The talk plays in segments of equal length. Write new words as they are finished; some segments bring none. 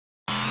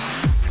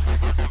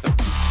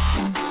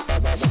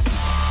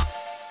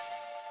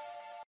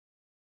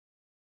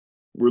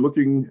we're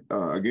looking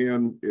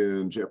again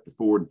in chapter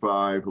 4 and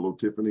 5. Hello,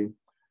 Tiffany.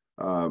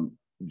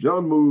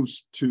 John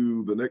moves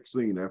to the next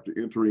scene after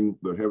entering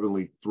the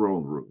heavenly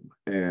throne room.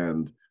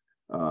 And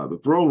the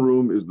throne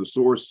room is the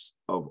source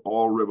of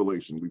all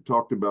revelation. We've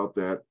talked about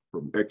that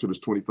from Exodus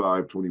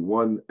 25,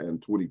 21,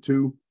 and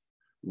 22,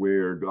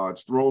 where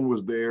God's throne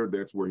was there.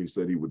 That's where he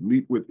said he would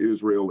meet with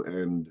Israel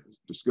and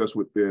discuss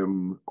with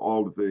them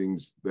all the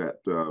things that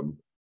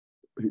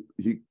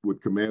he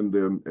would command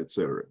them,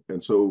 etc.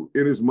 And so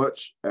inasmuch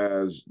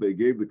as they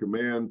gave the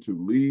command to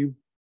leave,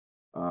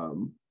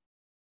 and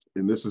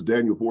this is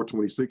Daniel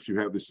 4:26, you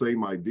have the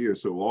same idea.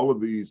 So all of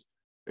these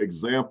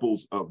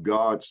examples of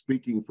God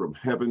speaking from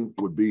heaven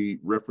would be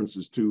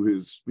references to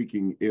his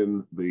speaking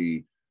in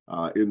the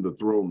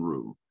throne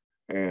room.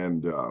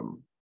 And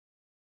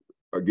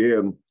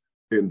again,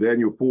 in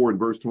Daniel 4 and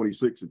verse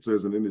 26, it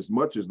says, and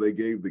inasmuch as they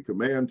gave the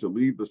command to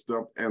leave the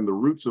stump and the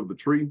roots of the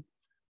tree,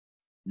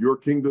 your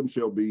kingdom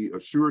shall be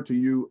assured to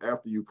you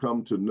after you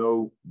come to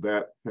know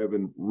that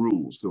heaven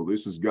rules. So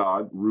this is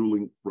God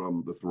ruling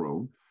from the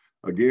throne.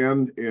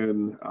 Again,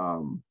 in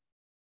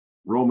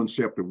Romans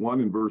chapter 1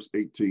 and verse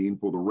 18,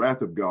 for the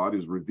wrath of God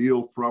is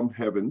revealed from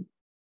heaven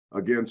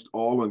against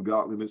all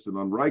ungodliness and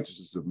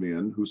unrighteousness of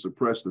men who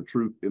suppress the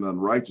truth in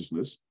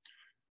unrighteousness.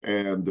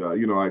 And,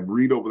 I'd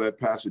read over that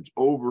passage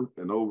over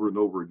and over and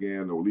over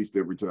again, or at least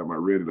every time I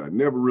read it. I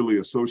never really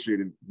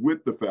associated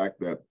with the fact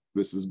that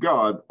this is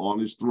God on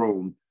his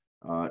throne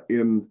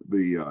in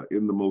the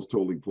most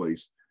holy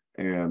place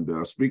and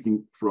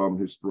speaking from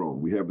his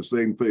throne. We have the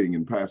same thing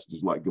in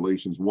passages like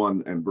Galatians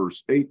 1 and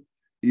verse 8.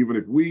 Even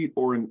if we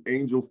or an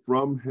angel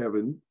from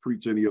heaven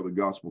preach any other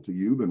gospel to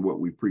you than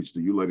what we preach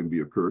to you, let him be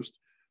accursed.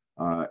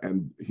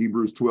 And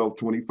Hebrews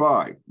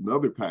 12:25,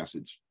 another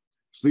passage.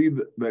 See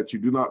that you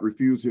do not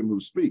refuse him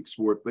who speaks,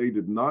 for if they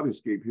did not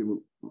escape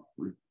him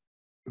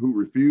who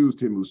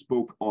refused him who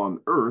spoke on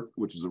earth,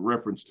 which is a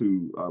reference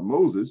to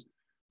Moses,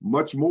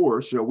 much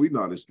more shall we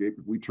not escape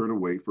if we turn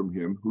away from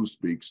him who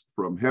speaks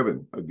from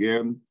heaven,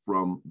 again,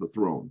 from the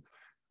throne.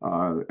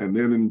 And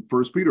then in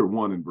 1 Peter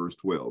 1 and verse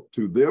 12,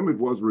 to them it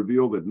was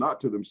revealed that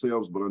not to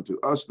themselves, but unto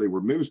us they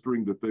were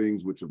ministering the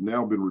things which have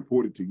now been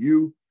reported to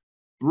you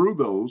through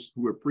those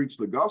who have preached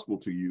the gospel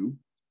to you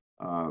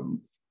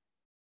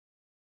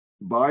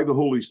by the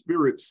Holy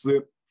Spirit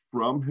sent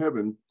from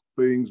heaven,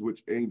 things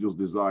which angels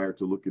desire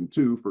to look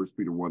into, 1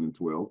 Peter 1 and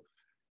 12.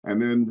 And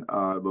then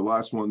the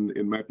last one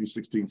in Matthew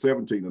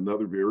 16:17,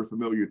 another very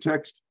familiar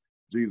text.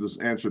 Jesus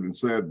answered and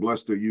said,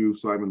 blessed are you,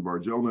 Simon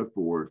Bar-Jonah,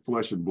 for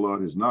flesh and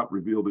blood has not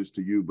revealed this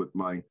to you, but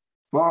my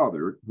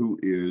Father who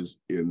is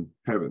in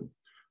heaven.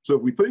 So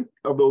if we think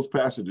of those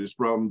passages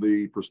from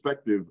the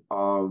perspective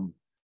of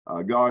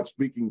God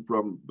speaking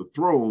from the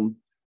throne,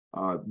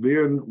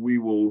 then we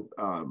will,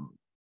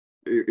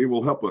 it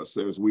will help us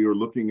as we are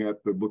looking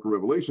at the book of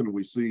Revelation.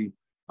 We see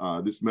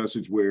this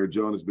message where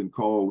John has been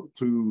called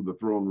to the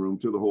throne room,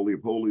 to the Holy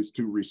of Holies,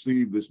 to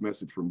receive this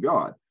message from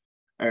God.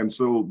 And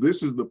so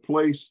this is the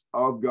place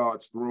of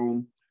God's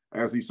throne.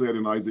 As he said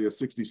in Isaiah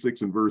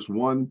 66 and verse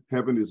 1,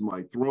 heaven is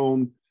my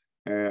throne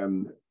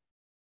and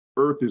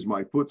earth is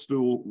my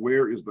footstool.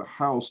 Where is the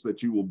house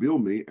that you will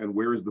build me, and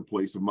where is the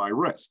place of my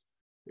rest?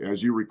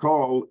 As you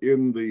recall,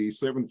 in the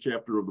 7th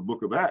chapter of the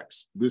book of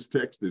Acts, this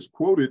text is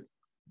quoted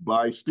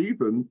by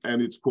Stephen,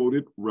 and it's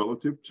quoted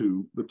relative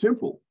to the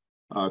temple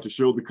to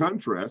show the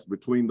contrast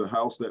between the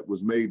house that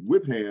was made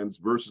with hands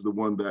versus the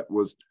one that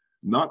was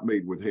not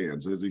made with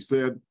hands. As he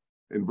said,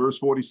 in verse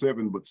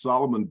 47, but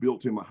Solomon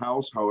built him a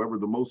house. However,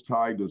 the Most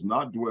High does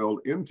not dwell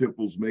in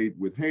temples made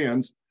with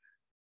hands.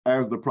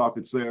 As the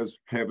prophet says,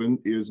 heaven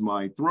is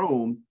my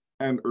throne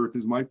and earth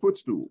is my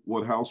footstool.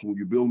 What house will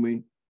you build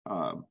me,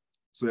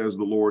 says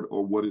the Lord,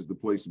 or what is the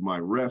place of my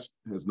rest?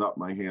 Has not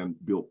my hand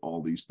built all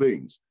these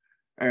things?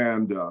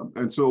 And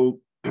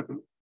so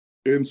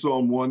in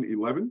Psalm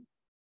 111,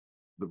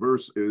 the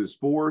verse is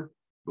 4,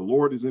 the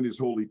Lord is in his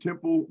holy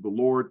temple. The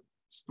Lord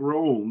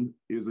throne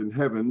is in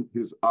heaven.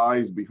 His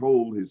eyes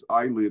behold, his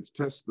eyelids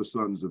test the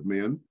sons of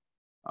men.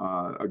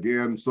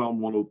 Again, Psalm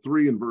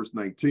 103 and verse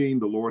 19,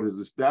 the Lord has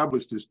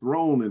established his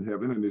throne in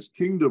heaven and his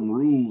kingdom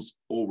rules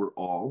over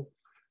all.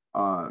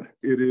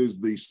 It is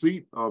the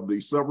seat of the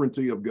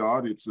sovereignty of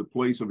God. It's the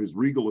place of his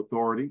regal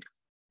authority,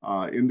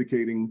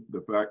 indicating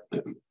the fact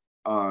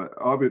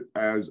of it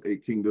as a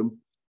kingdom,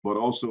 but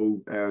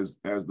also as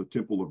the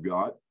temple of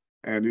God.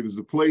 And it is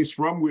the place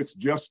from which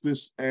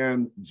justice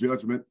and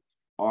judgment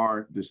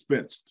are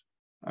dispensed.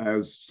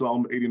 As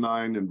Psalm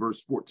 89 and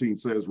verse 14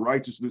 says,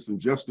 righteousness and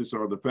justice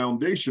are the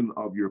foundation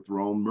of your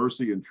throne.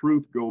 Mercy and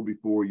truth go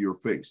before your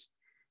face.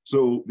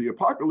 So the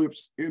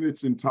apocalypse in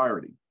its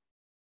entirety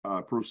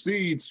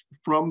proceeds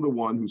from the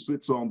one who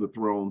sits on the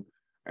throne,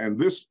 and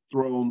this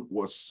throne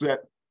was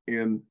set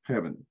in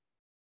heaven.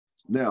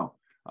 Now,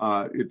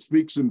 it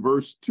speaks in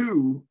verse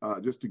 2,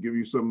 just to give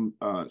you some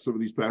of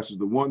these passages,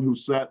 the one who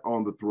sat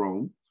on the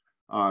throne.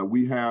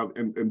 We have,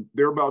 and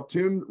there are about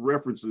 10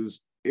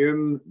 references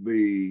in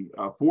the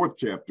 4th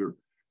chapter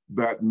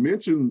that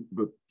mention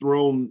the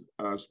throne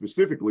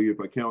specifically, if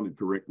I counted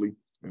correctly,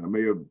 and I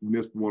may have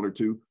missed one or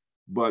two,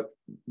 but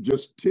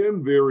just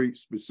 10 very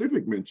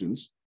specific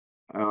mentions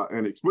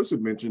and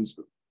explicit mentions.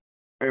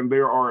 And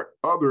there are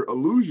other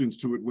allusions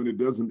to it when it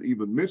doesn't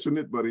even mention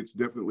it, but it's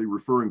definitely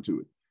referring to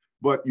it.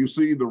 But you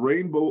see the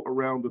rainbow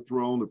around the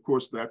throne. Of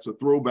course, that's a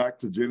throwback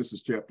to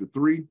Genesis chapter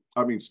 3.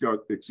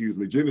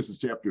 Genesis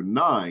chapter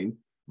 9,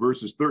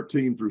 verses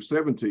 13 through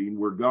 17,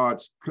 where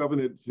God's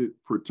covenant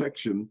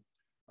protection,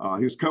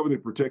 his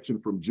covenant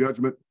protection from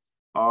judgment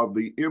of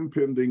the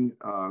impending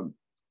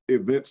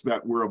events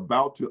that were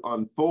about to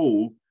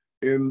unfold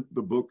in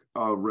the book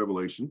of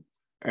Revelation.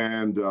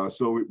 And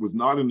so it was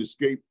not an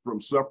escape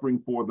from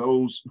suffering for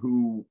those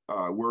who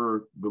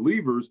were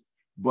believers,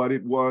 but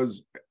it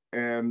was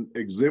an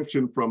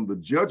exemption from the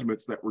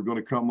judgments that were going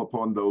to come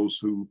upon those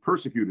who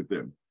persecuted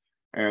them.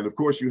 And of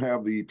course, you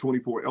have the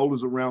 24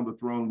 elders around the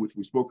throne, which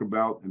we spoke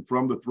about, and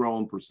from the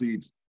throne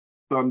proceeds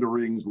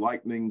thunderings,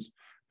 lightnings,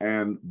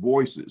 and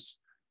voices.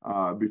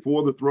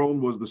 Before the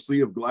throne was the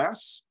sea of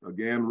glass,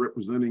 again,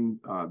 representing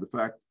the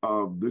fact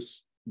of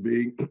this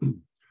being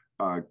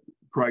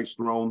Christ's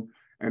throne.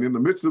 And in the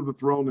midst of the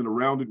throne and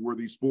around it were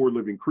these four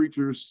living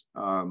creatures.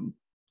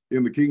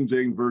 In the King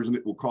James Version,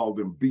 it will call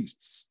them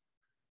beasts.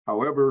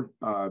 However,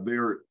 a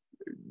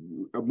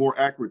more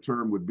accurate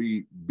term would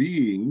be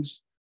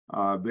beings.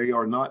 They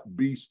are not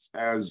beasts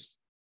as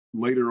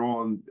later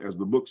on, as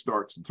the book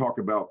starts to talk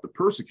about the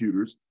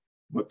persecutors,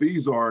 but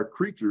these are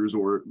creatures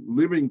or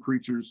living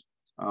creatures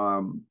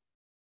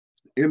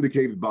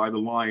indicated by the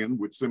lion,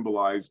 which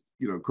symbolized,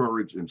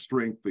 courage and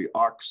strength. The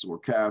ox or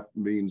calf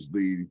means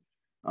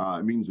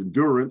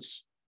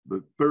endurance.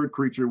 The third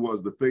creature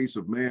was the face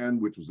of man,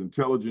 which was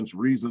intelligence,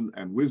 reason,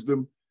 and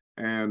wisdom.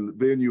 And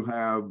then you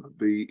have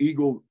the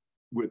eagle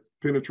with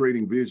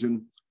penetrating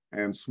vision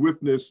and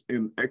swiftness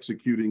in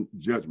executing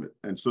judgment.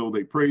 And so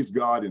they praise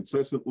God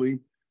incessantly,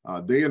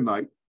 day and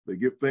night. They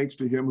give thanks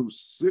to him who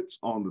sits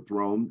on the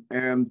throne.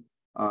 And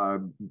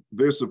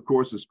this, of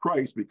course, is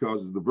Christ,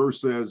 because as the verse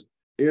says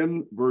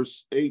in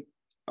verse 8,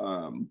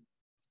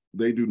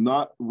 they do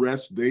not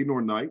rest day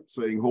nor night,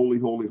 saying, holy,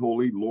 holy,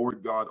 holy,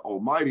 Lord God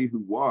Almighty,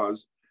 who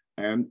was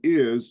and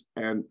is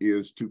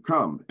to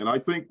come. And I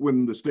think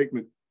when the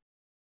statement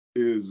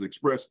is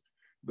expressed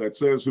that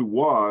says who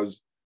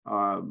was,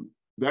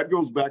 that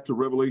goes back to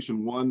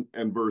Revelation 1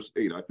 and verse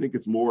 8. I think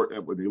it's more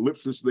of an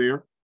ellipsis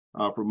there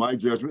from my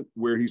judgment,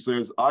 where he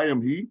says, I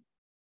am he,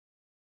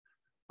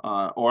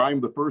 or I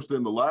am the first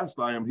and the last.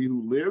 I am he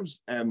who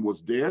lives and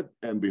was dead,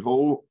 and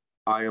behold,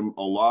 I am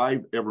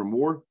alive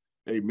evermore.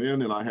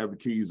 Amen. And I have the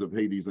keys of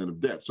Hades and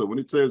of death. So when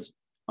it says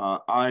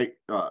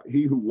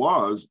he who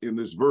was in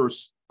this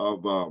verse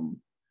of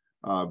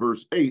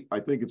verse 8, I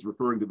think it's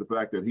referring to the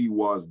fact that he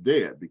was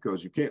dead,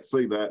 because you can't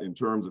say that in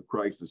terms of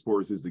Christ as far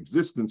as his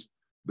existence,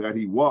 that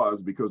he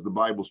was, because the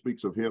Bible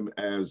speaks of him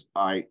as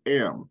I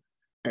am.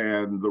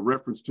 And the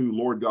reference to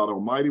Lord God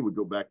Almighty would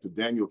go back to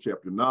Daniel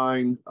chapter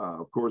 9.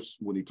 Of course,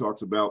 when he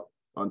talks about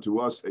unto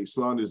us a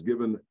son is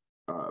given,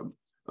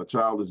 a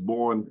child is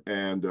born,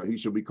 and he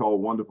shall be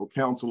called Wonderful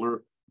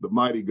Counselor, the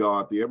Mighty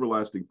God, the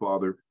Everlasting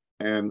Father,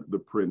 and the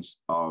Prince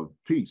of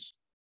Peace.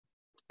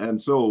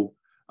 And so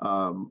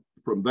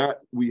from that,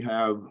 we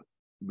have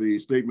the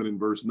statement in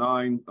verse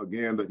 9,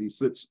 again, that he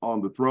sits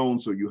on the throne.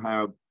 So you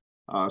have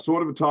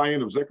sort of a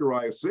tie-in of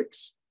Zechariah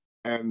 6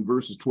 and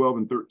verses 12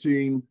 and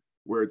 13,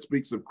 where it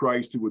speaks of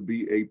Christ who would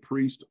be a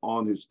priest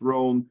on his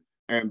throne.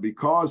 And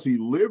because he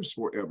lives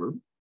forever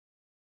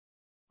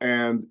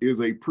and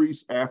is a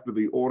priest after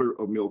the order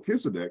of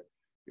Melchizedek,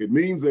 it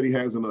means that he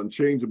has an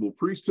unchangeable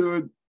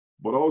priesthood,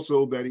 but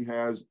also that he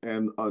has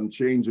an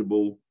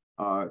unchangeable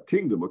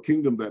kingdom, a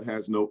kingdom that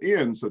has no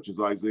end, such as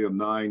Isaiah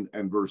 9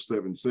 and verse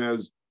 7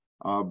 says,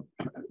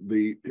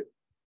 the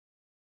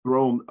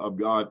throne of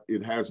God,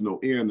 it has no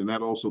end. And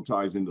that also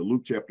ties into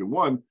Luke chapter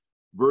 1,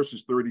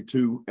 verses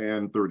 32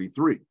 and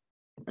 33.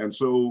 And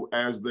so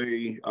as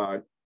they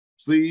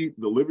see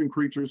the living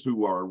creatures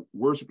who are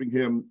worshiping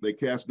him, they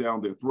cast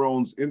down their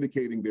thrones,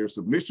 indicating their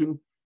submission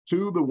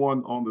to the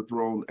one on the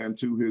throne and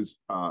to his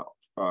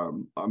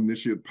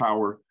omniscient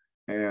power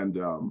and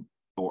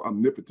or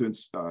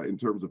omnipotence in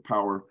terms of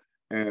power,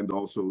 and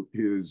also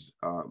his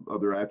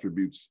other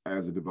attributes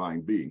as a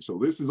divine being. So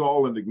this is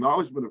all an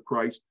acknowledgement of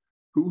Christ,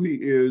 who he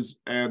is,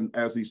 and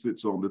as he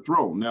sits on the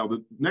throne. Now,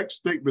 the next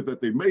statement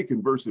that they make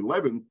in verse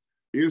 11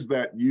 is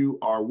that you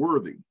are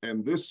worthy.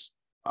 And this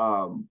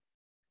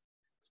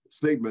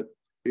statement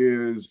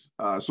is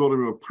sort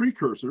of a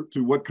precursor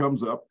to what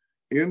comes up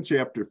in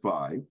chapter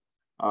 5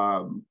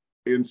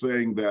 in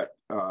saying that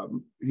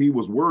he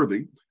was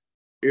worthy.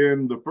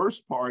 In the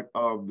first part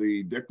of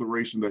the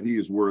declaration that he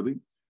is worthy,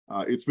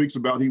 it speaks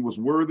about he was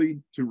worthy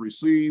to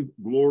receive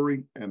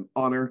glory and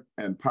honor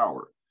and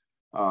power.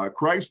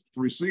 Christ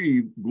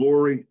received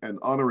glory and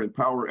honor and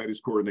power at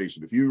his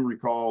coronation. If you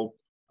recall,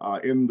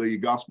 in the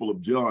Gospel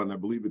of John, I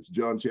believe it's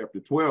John chapter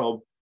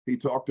 12, he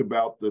talked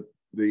about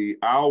the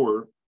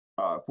hour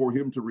for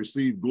him to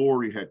receive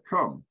glory had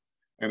come.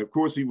 And of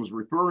course, he was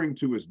referring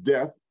to his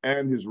death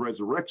and his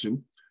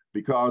resurrection,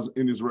 because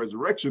in his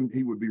resurrection,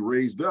 he would be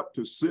raised up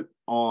to sit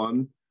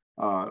on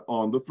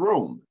on the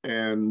throne.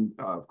 And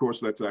of course,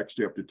 that's Acts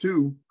chapter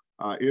 2,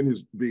 in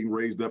his being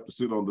raised up to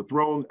sit on the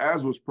throne,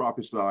 as was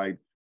prophesied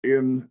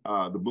in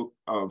the book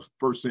of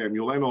 1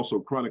 Samuel and also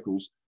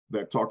Chronicles,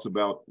 that talks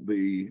about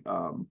the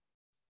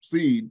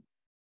seed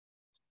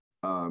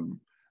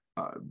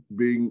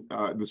being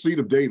the seed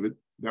of David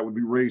that would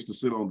be raised to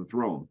sit on the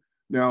throne.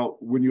 Now,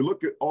 when you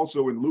look at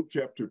also in Luke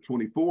chapter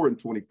 24 and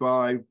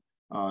 25,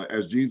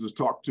 as Jesus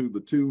talked to the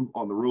two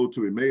on the road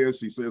to Emmaus,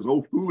 he says,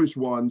 "O foolish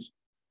ones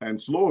and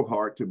slow of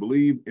heart to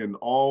believe in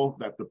all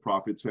that the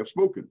prophets have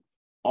spoken.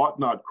 Ought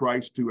not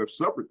Christ to have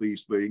suffered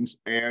these things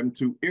and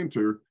to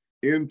enter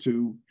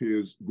into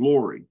his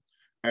glory?"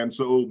 And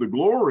so the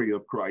glory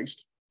of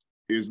Christ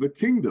is the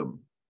kingdom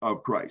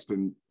of Christ.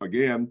 And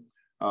again,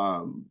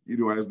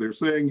 as they're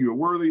saying, "You are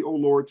worthy, O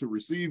Lord, to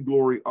receive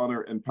glory,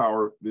 honor, and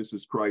power." This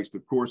is Christ,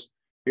 of course,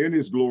 in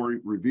his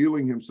glory,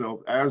 revealing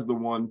himself as the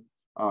one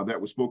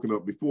that was spoken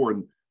of before.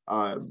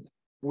 And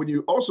when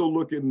you also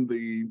look in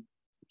the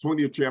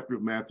 20th chapter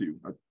of Matthew,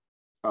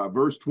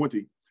 verse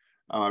 20,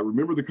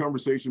 remember the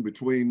conversation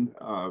between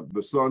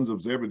the sons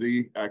of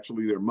Zebedee.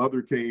 Actually, their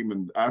mother came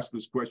and asked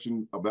this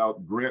question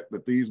about, "Grant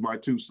that these my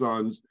two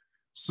sons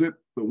sit,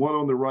 the one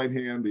on the right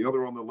hand, the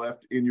other on the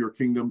left, in your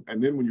kingdom."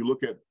 And then when you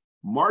look at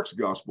Mark's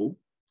gospel,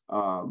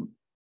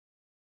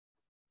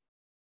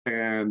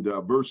 and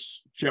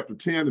verse chapter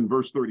 10 and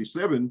verse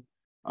 37,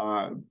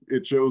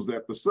 it shows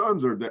that the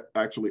sons are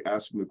actually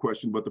asking the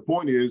question. But the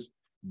point is,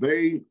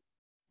 they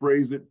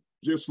phrase it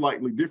just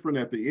slightly different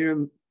at the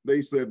end.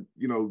 They said,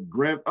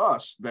 "Grant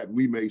us that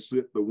we may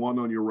sit, the one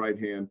on your right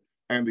hand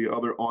and the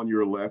other on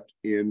your left,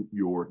 in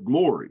your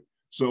glory."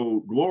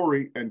 So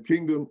glory and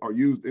kingdom are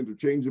used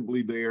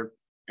interchangeably there.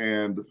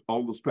 And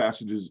all those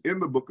passages in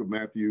the book of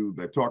Matthew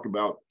that talk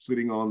about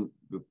sitting on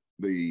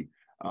in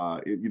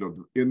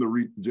the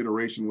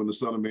regeneration, when the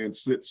Son of Man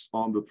sits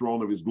on the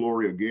throne of his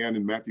glory, again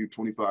in Matthew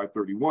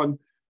 25:31,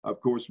 of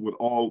course, would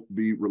all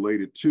be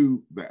related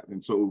to that.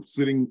 And so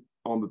sitting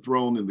on the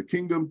throne in the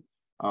kingdom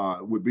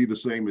would be the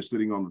same as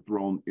sitting on the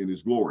throne in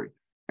his glory.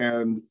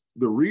 And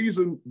the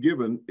reason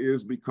given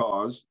is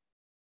because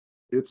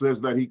it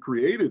says that he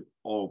created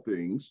all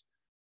things,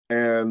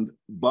 and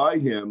by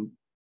him,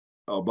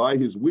 by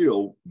his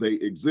will, they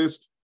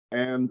exist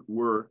and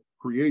were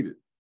created.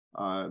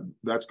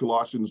 That's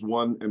Colossians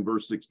 1 and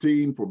verse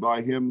 16. "For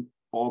by him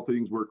all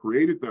things were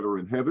created that are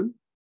in heaven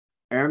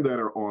and that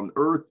are on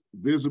earth,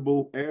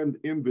 visible and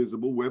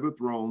invisible, whether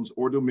thrones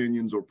or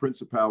dominions or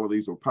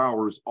principalities or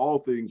powers, all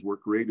things were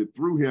created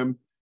through him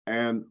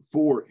and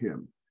for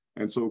him."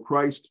 And so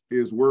Christ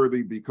is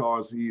worthy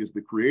because he is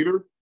the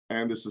creator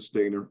and the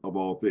sustainer of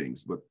all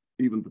things, but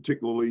even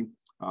particularly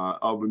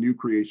of the new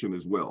creation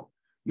as well.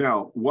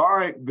 Now,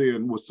 why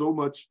then was so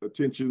much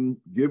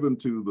attention given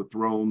to the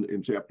throne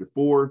in chapter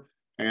 4,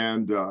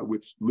 and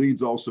which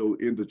leads also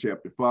into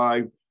chapter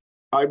 5?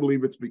 I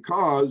believe it's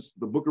because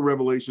the book of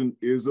Revelation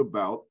is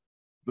about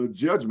the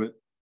judgment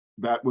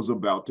that was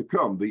about to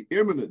come, the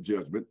imminent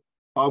judgment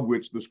of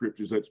which the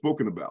scriptures had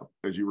spoken about.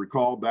 As you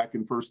recall, back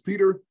in 1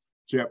 Peter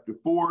chapter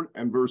 4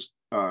 and verse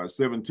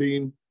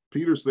 17,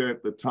 Peter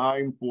said, "The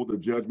time for the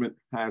judgment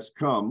has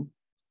come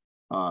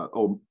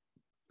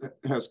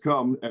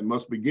and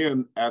must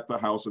begin at the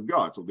house of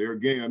God." So there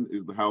again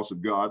is the house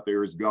of God.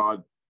 There is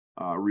God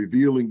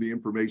revealing the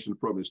information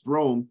from his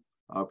throne,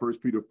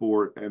 1 Peter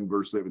 4 and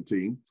verse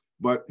 17.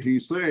 But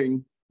he's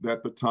saying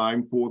that the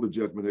time for the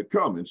judgment had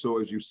come. And so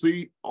as you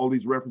see all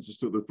these references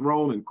to the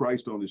throne and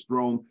Christ on his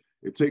throne,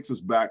 it takes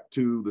us back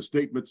to the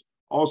statements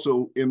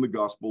also in the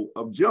Gospel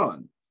of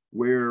John,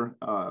 where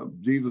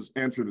Jesus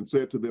answered and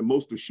said to them,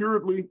 "Most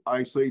assuredly,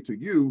 I say to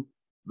you,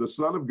 the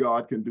Son of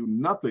God can do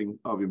nothing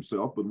of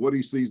himself, but what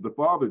he sees the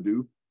Father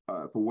do,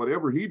 for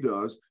whatever he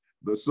does,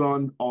 the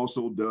Son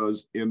also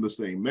does in the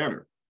same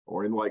manner,"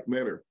 or in like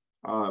manner.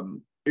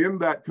 In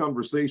that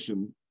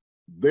conversation,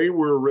 they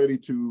were ready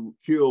to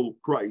kill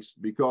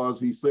Christ because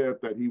he said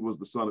that he was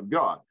the Son of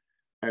God.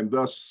 And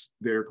thus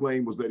their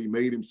claim was that he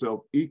made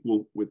himself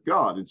equal with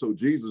God. And so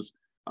Jesus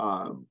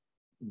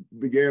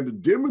began to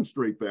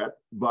demonstrate that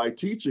by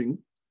teaching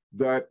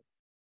that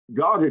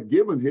God had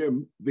given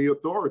him the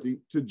authority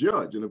to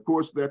judge. And of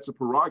course, that's a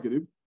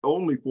prerogative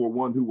only for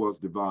one who was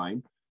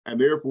divine, and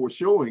therefore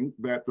showing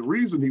that the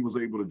reason he was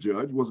able to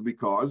judge was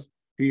because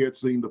he had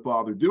seen the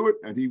Father do it,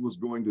 and he was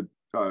going to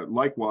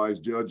likewise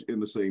judge in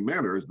the same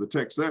manner. As the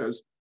text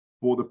says,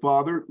 "For the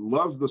Father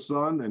loves the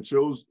Son and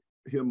shows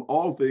him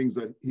all things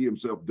that he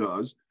himself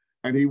does,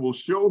 and he will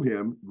show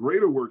him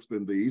greater works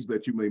than these,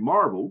 that you may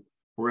marvel.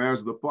 For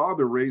as the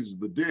Father raises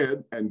the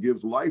dead and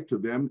gives life to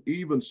them,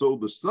 even so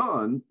the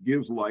Son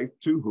gives life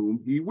to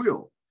whom he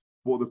will.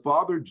 For the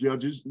Father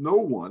judges no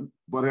one,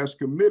 but has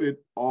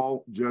committed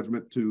all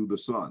judgment to the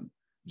Son."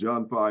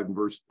 John 5 and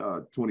verse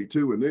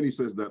 22. And then he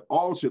says that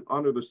all should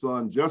honor the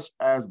Son just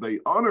as they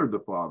honor the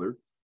Father.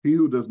 He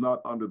who does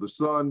not honor the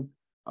Son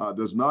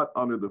does not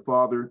honor the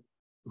Father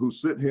who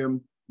sent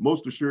him.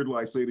 Most assuredly,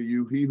 I say to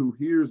you, he who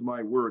hears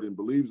my word and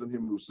believes in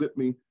him who sent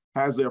me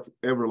has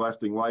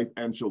everlasting life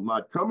and shall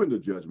not come into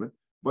judgment,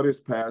 but is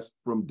passed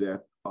from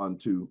death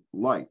unto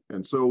life.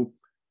 And so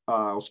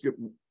I'll skip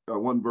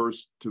one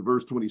verse to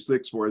verse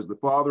 26. For as the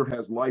Father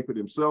has life in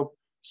himself,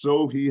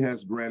 so he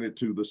has granted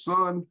to the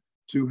Son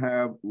to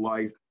have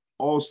life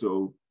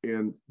also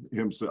in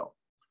himself.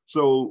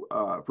 So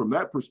from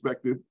that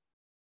perspective,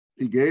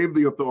 he gave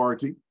the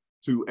authority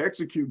to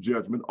execute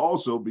judgment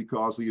also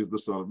because he is the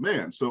Son of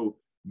Man. So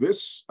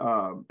this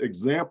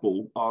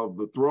example of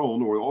the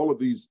throne, or all of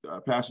these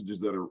passages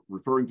that are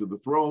referring to the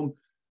throne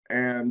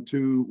and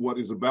to what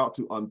is about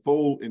to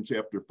unfold in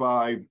chapter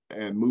 5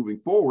 and moving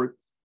forward,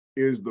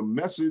 is the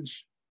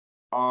message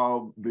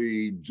of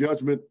the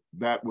judgment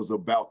that was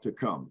about to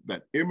come,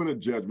 that imminent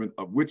judgment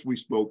of which we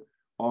spoke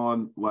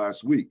on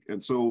last week.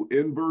 And so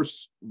in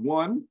verse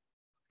 1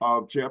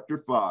 of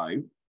chapter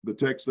 5, the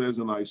text says,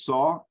 and I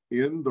saw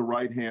in the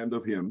right hand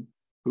of him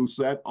who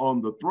sat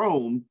on the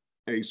throne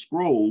a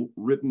scroll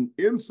written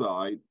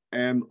inside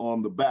and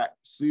on the back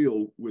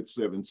sealed with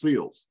 7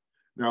 seals.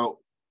 Now,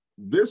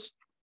 this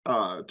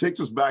takes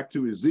us back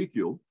to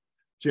Ezekiel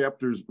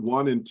chapters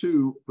 1 and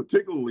 2,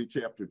 particularly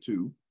chapter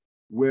 2,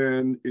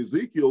 when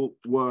Ezekiel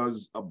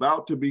was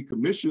about to be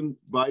commissioned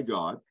by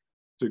God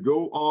to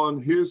go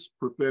on his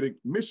prophetic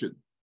mission.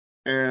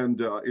 And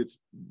it's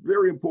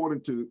very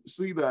important to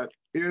see that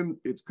in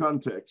its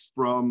context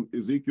from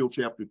Ezekiel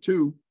chapter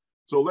 2.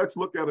 So let's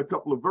look at a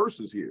couple of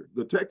verses here.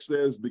 The text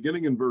says,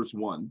 beginning in verse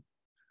 1,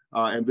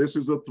 and this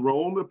is a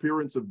throne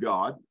appearance of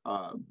God,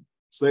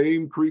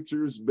 same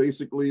creatures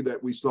basically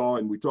that we saw,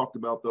 and we talked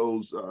about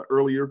those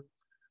earlier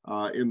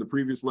in the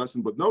previous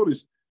lesson. But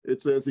notice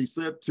it says, he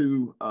said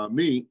to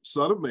me,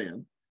 Son of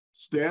man,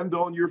 stand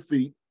on your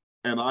feet,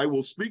 and I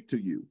will speak to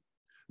you.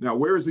 Now,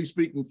 where is he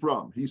speaking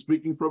from? He's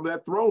speaking from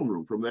that throne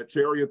room, from that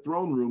chariot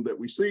throne room that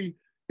we see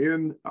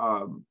in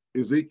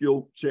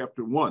Ezekiel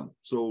chapter 1.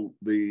 So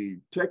the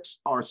texts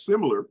are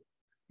similar,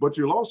 but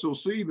you'll also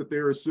see that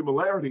there is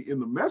similarity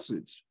in the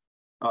message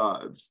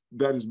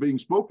that is being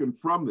spoken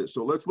from this.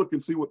 So let's look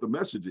and see what the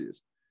message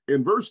is.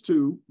 In verse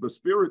 2,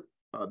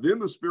 then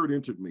the Spirit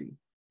entered me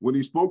when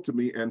he spoke to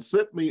me and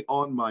set me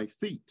on my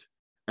feet.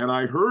 And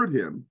I heard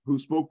him who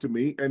spoke to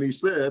me, and he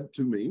said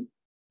to me,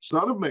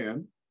 Son of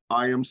man,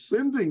 I am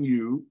sending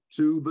you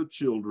to the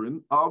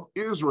children of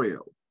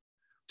Israel,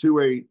 to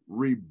a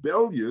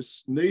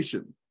rebellious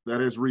nation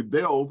that has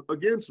rebelled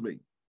against me.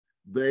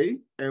 They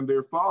and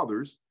their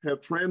fathers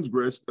have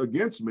transgressed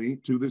against me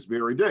to this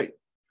very day.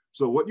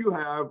 So what you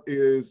have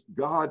is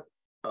God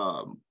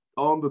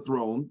on the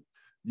throne.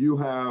 You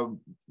have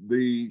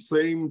the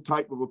same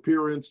type of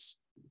appearance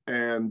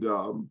and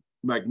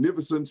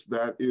magnificence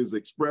that is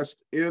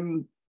expressed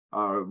in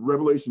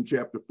Revelation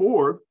chapter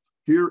 4.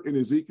 Here in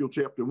Ezekiel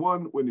chapter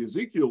 1, when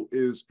Ezekiel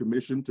is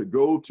commissioned to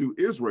go to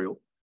Israel,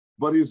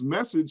 but his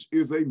message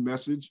is a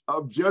message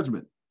of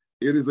judgment.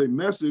 It is a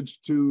message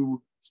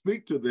to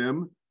speak to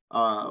them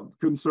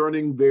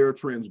concerning their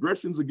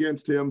transgressions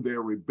against him,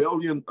 their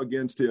rebellion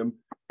against him.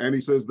 And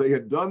he says they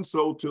had done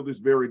so till this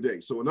very day.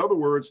 So in other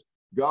words,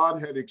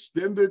 God had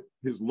extended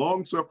his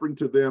long suffering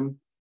to them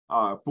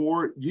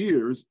for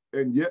years,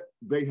 and yet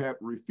they had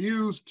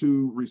refused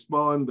to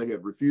respond. They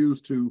had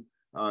refused to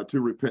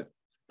repent.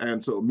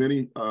 And so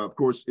many, of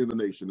course, in the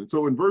nation. And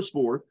so in verse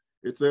 4,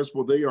 it says,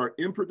 for they are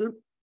impotent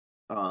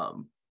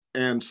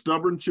and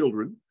stubborn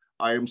children.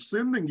 I am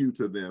sending you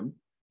to them,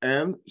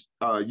 and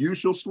you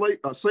shall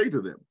say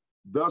to them,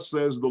 thus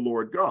says the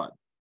Lord God.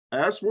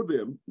 As for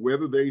them,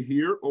 whether they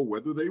hear or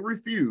whether they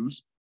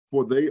refuse,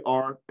 for they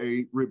are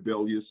a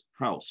rebellious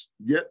house.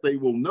 Yet they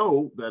will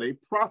know that a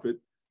prophet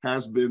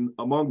has been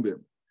among them.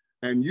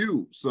 And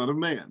you, son of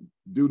man,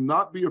 do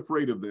not be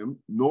afraid of them,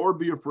 nor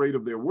be afraid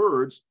of their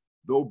words,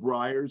 though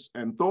briars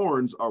and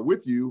thorns are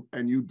with you,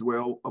 and you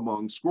dwell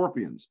among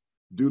scorpions.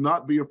 Do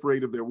not be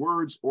afraid of their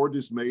words or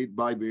dismayed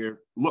by their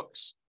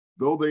looks,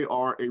 though they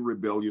are a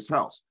rebellious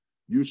house.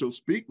 You shall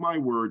speak my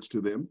words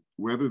to them,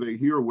 whether they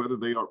hear or whether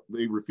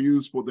they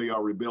refuse, for they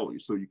are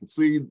rebellious. So you can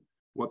see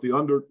what the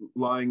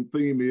underlying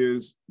theme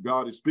is.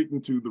 God is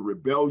speaking to the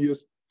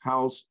rebellious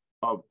house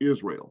of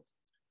Israel.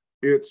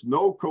 It's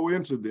no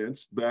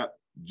coincidence that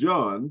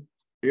John,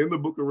 in the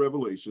book of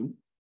Revelation,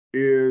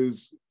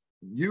 is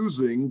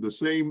using the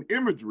same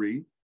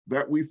imagery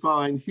that we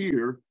find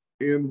here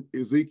in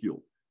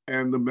Ezekiel.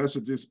 And the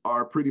messages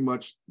are pretty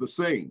much the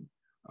same.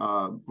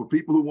 For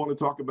people who want to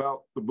talk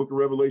about the book of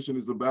Revelation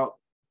is about,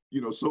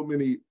 so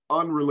many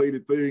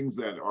unrelated things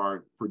that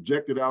are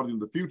projected out in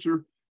the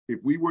future. If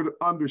we were to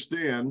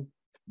understand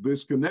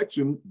this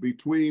connection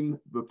between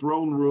the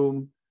throne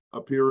room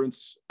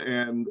appearance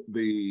and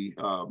the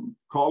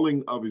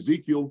calling of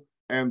Ezekiel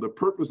and the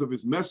purpose of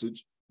his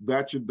message,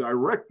 that should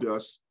direct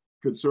us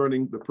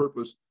concerning the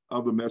purpose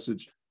of the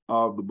message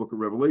of the book of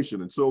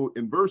Revelation. And so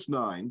in verse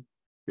 9,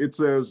 it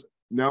says,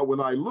 now when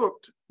I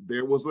looked,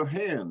 there was a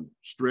hand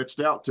stretched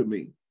out to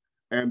me,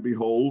 and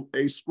behold,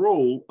 a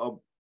scroll of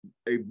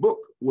a book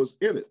was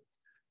in it.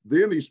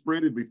 Then he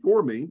spread it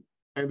before me,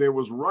 and there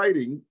was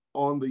writing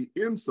on the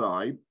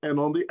inside and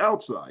on the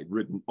outside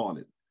written on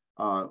it.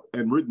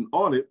 And written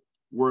on it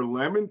were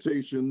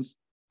lamentations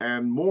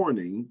and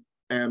mourning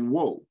and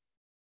woe.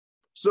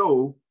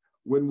 So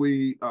when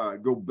we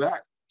go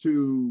back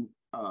to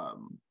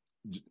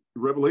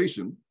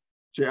Revelation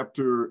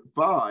chapter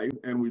 5,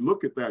 and we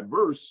look at that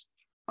verse,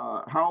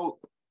 how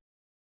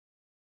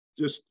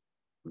just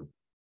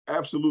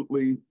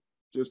absolutely,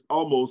 just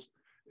almost,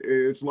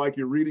 it's like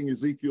you're reading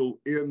Ezekiel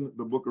in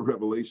the book of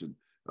Revelation.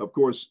 Of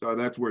course,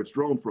 that's where it's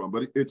drawn from.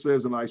 But it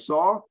says, and I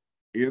saw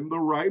in the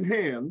right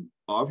hand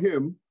of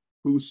him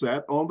who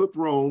sat on the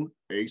throne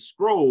a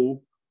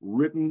scroll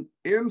written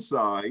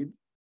inside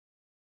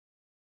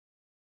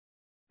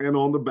and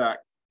on the back,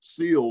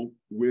 sealed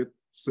with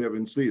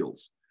 7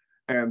 seals.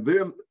 And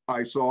then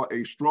I saw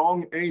a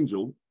strong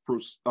angel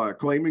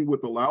claiming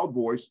with a loud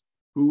voice,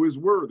 who is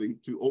worthy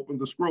to open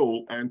the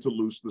scroll and to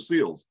loose the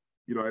seals.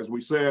 You know, as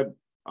we said,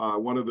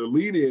 one of the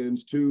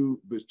lead-ins to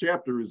this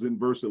chapter is in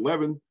verse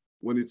 11,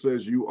 when it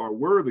says, you are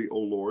worthy, O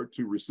Lord,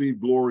 to receive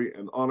glory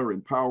and honor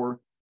and power,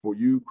 for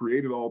you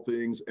created all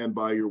things, and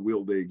by your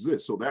will they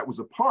exist. So that was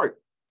a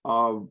part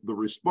of the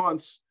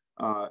response,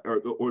 or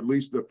at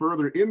least the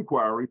further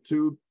inquiry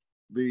to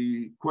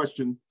the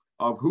question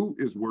of who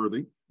is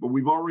worthy. But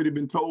we've already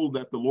been told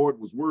that the Lord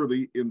was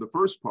worthy in the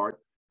first part,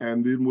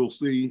 and then we'll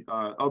see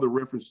other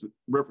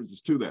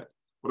references to that.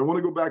 But I want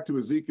to go back to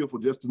Ezekiel for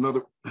just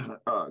another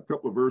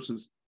couple of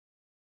verses.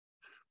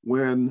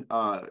 When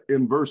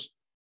in verse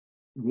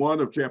 1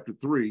 of chapter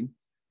 3,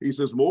 he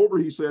says, moreover,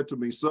 he said to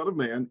me, son of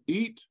man,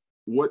 eat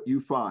what you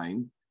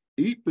find,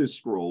 eat this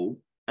scroll,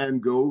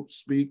 and go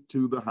speak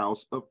to the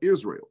house of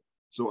Israel.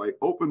 So I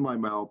opened my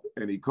mouth,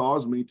 and he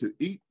caused me to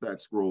eat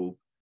that scroll.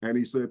 And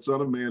he said,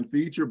 son of man,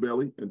 feed your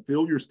belly and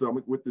fill your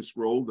stomach with the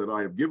scroll that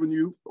I have given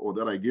you, or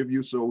that I give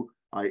you. So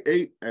I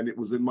ate, and it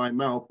was in my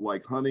mouth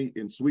like honey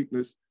in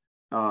sweetness.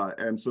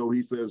 And so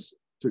he says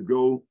to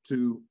go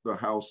to the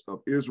house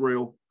of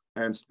Israel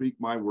and speak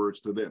my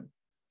words to them.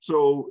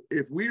 So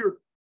if we're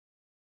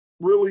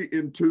really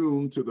in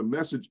tune to the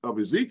message of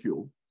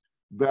Ezekiel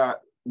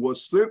that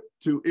was sent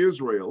to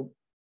Israel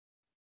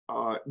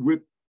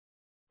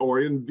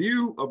in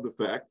view of the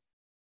fact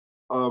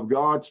of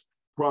God's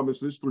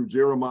promises through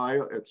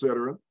Jeremiah,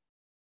 etc.,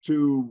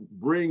 to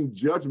bring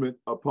judgment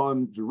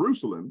upon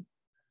Jerusalem,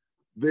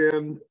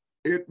 then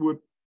it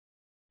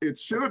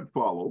should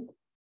follow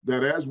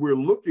that as we're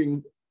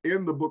looking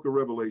in the book of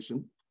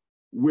Revelation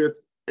with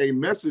a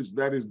message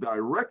that is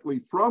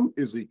directly from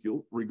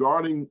Ezekiel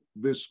regarding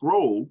this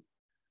scroll,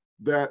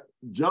 that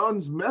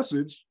John's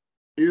message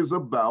is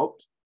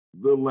about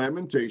the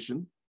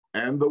lamentation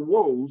and the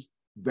woes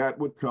that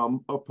would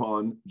come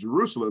upon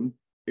Jerusalem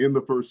in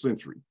the first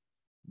century.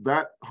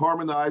 That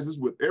harmonizes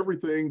with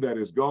everything that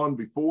has gone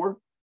before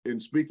in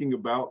speaking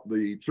about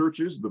the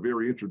churches, the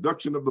very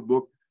introduction of the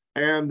book,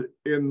 and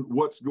in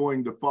what's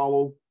going to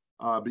follow,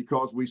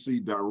 because we see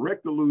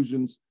direct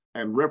allusions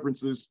and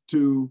references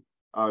to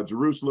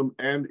Jerusalem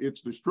and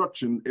its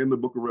destruction in the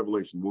book of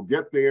Revelation. We'll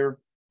get there,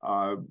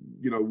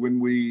 when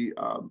we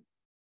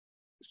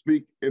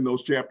speak in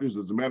those chapters.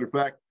 As a matter of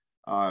fact,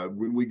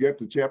 when we get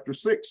to chapter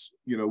 6,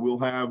 we'll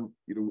have,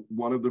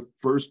 one of the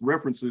first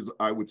references,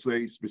 I would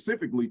say,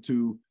 specifically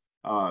to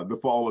the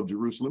fall of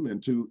Jerusalem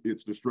and to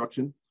its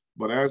destruction.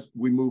 But as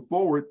we move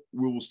forward,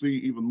 we will see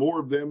even more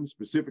of them,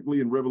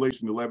 specifically in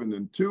Revelation 11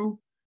 and 2,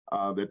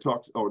 that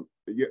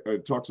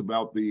talks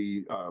about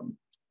the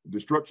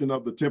destruction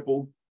of the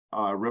temple.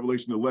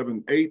 Revelation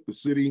 11:8, the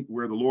city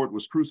where the Lord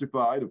was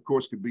crucified, of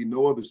course, could be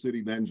no other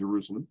city than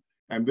Jerusalem.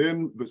 And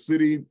then the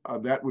city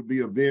that would be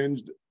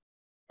avenged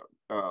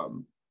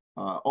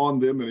on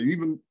them, and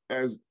even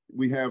as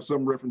we have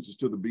some references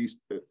to the beast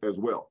as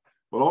well.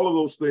 But all of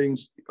those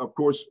things, of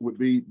course, would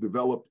be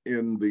developed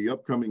in the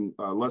upcoming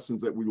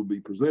lessons that we will be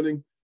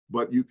presenting.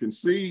 But you can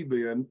see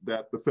then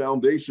that the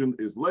foundation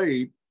is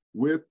laid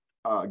with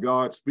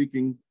God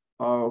speaking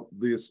of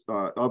this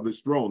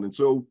throne. And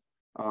so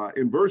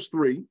in verse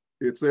 3,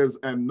 it says,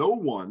 and no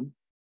one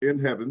in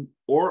heaven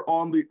or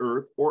on the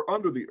earth or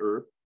under the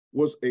earth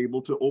was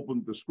able to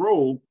open the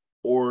scroll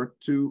or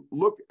to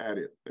look at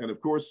it. And of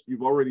course,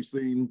 you've already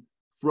seen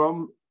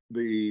from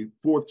the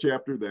 4th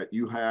chapter that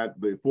you had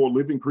the 4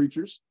 living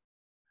creatures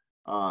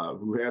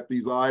who had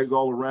these eyes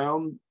all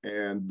around,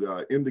 and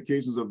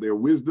indications of their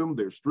wisdom,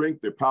 their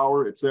strength, their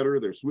power, etc.,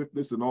 their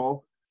swiftness and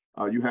all.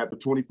 You had the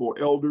 24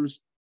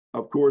 elders,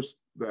 of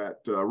course, that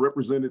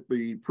represented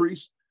the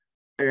priests.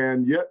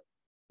 And yet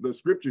the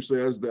scripture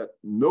says that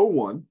no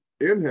one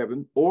in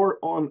heaven or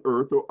on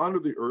earth or under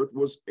the earth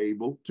was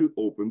able to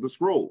open the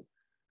scroll.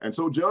 And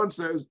so John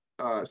said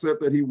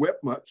that he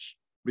wept much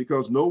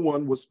because no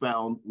one was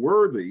found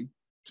worthy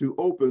to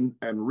open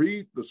and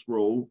read the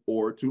scroll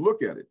or to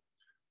look at it.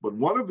 But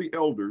one of the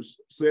elders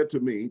said to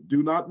me,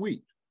 do not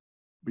weep.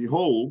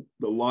 Behold,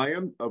 the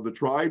Lion of the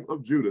tribe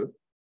of Judah,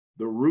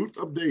 the Root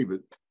of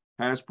David,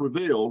 has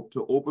prevailed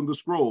to open the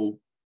scroll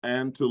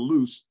and to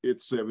loose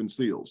its 7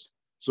 seals.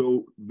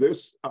 So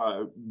this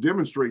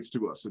demonstrates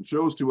to us and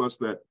shows to us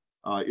that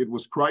it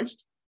was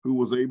Christ who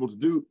was able to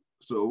do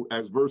so,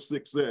 as verse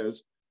 6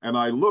 says, and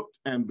I looked,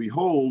 and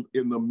behold,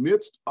 in the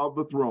midst of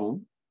the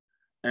throne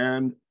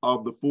and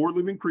of the 4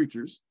 living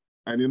creatures,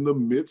 and in the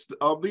midst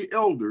of the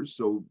elders,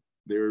 so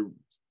they're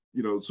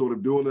sort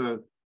of doing a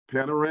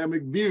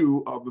panoramic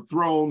view of the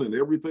throne and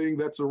everything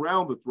that's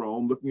around the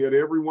throne, looking at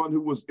everyone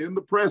who was in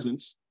the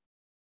presence.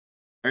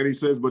 And he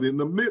says, but in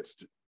the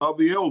midst of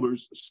the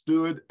elders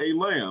stood a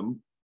lamb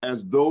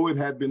as though it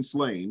had been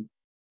slain,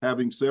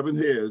 having 7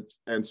 heads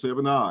and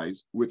 7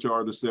 eyes, which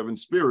are the 7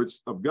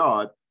 spirits of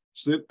God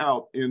sent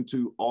out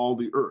into all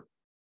the earth.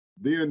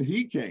 Then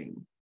he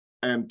came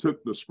and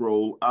took the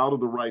scroll out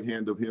of the right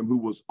hand of him who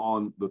was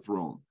on the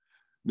throne.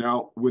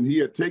 Now, when he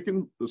had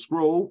taken the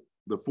scroll,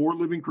 the 4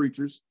 living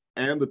creatures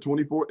and the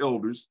 24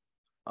 elders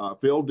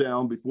fell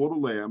down before the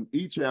Lamb,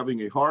 each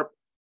having a harp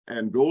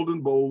and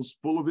golden bowls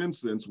full of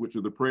incense, which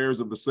are the prayers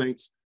of the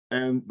saints,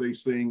 and they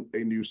sing a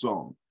new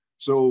song.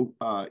 So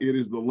it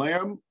is the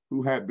Lamb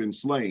who had been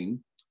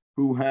slain,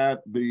 who had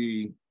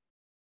the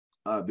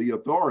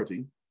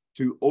authority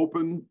to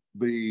open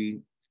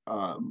the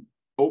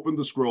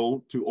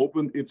scroll, to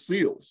open its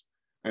seals.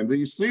 And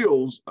these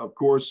seals, of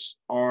course,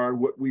 are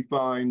what we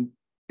find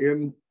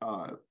in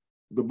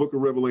the book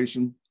of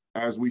Revelation,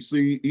 as we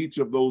see each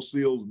of those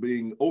seals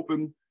being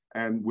opened.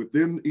 And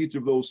within each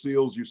of those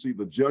seals, you see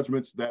the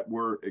judgments that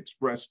were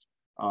expressed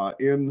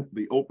in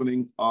the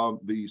opening of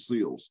the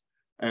seals.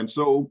 And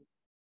so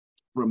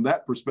from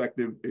that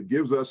perspective, it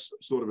gives us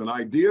sort of an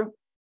idea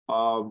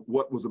of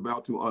what was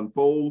about to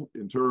unfold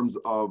in terms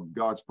of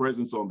God's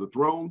presence on the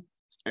throne,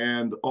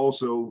 and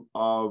also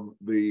of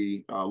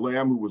the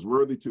Lamb who was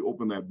worthy to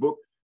open that book,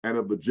 and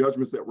of the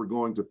judgments that were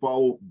going to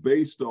follow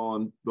based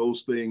on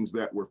those things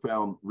that were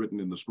found written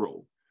in the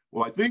scroll.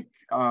 Well, I think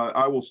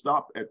I will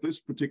stop at this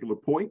particular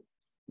point.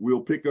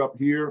 We'll pick up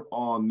here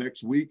on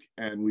next week,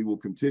 and we will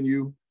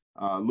continue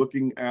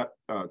looking at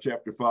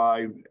chapter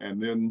 5,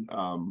 and then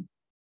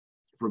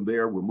from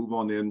there, we'll move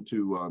on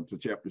into to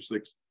chapter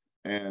 6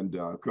 and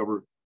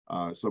cover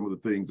some of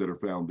the things that are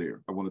found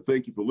there. I want to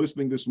thank you for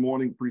listening this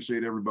morning.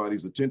 Appreciate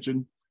everybody's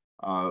attention.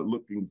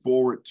 Looking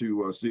forward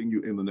to seeing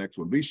you in the next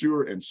one. Be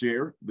sure and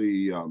share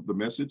the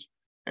message.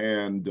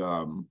 And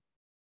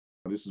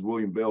this is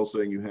William Bell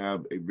saying you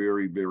have a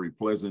very, very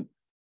pleasant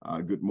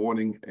good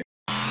morning.